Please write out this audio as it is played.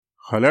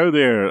Hello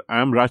there,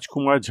 I'm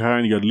Rajkumar Jha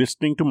and you're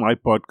listening to my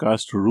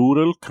podcast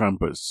Rural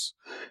Campus.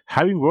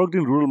 Having worked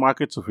in rural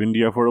markets of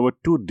India for over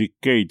 2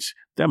 decades,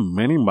 there are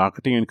many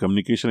marketing and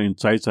communication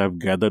insights I've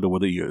gathered over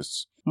the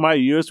years. My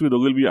years with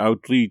Ogilvy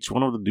Outreach,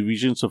 one of the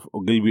divisions of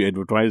Ogilvy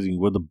Advertising,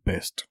 were the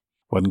best.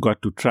 One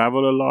got to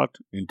travel a lot,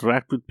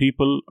 interact with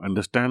people,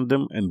 understand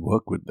them, and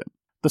work with them.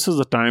 This is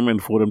the time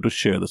and forum to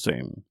share the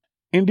same.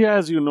 India,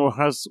 as you know,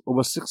 has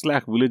over 6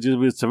 lakh villages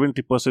with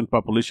 70%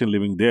 population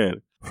living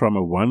there. From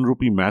a 1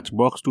 rupee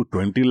matchbox to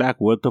 20 lakh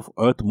worth of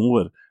earth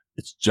mover,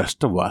 it's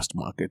just a vast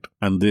market.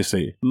 And they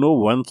say, no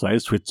one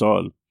size fits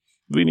all.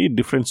 We need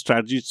different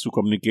strategies to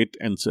communicate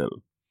and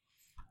sell.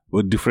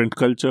 With different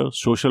culture,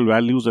 social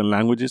values and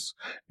languages,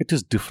 it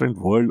is different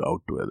world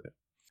out there.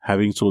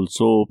 Having sold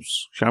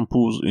soaps,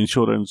 shampoos,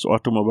 insurance,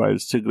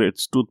 automobiles,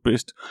 cigarettes,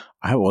 toothpaste,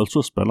 I have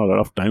also spent a lot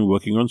of time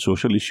working on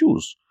social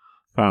issues.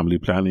 Family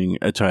planning,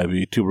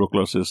 HIV,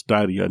 tuberculosis,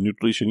 diarrhea,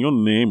 nutrition, you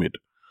name it.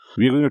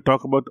 We are going to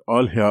talk about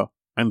all here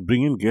and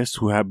bring in guests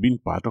who have been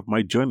part of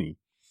my journey.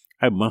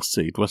 I must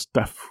say it was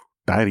tough,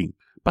 tiring,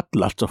 but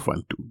lots of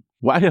fun too.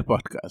 Why a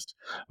podcast?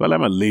 Well,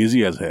 I'm a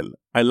lazy as hell.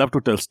 I love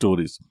to tell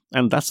stories,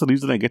 and that's the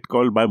reason I get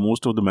called by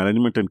most of the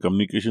management and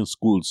communication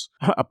schools.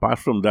 Apart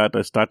from that,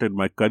 I started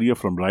my career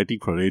from writing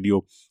for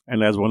radio,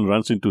 and as one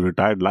runs into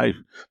retired life,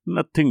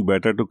 nothing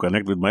better to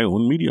connect with my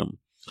own medium.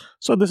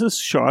 So this is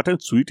short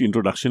and sweet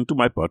introduction to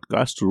my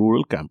podcast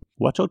Rural Camp.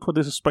 Watch out for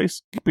this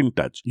spice. Keep in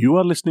touch. You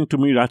are listening to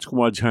me,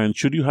 Rajkumar Jha, and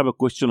should you have a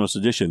question or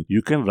suggestion,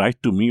 you can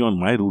write to me on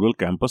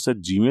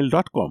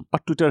myruralcampus@gmail.com or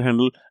Twitter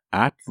handle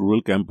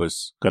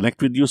 @ruralcampus.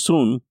 Connect with you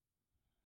soon.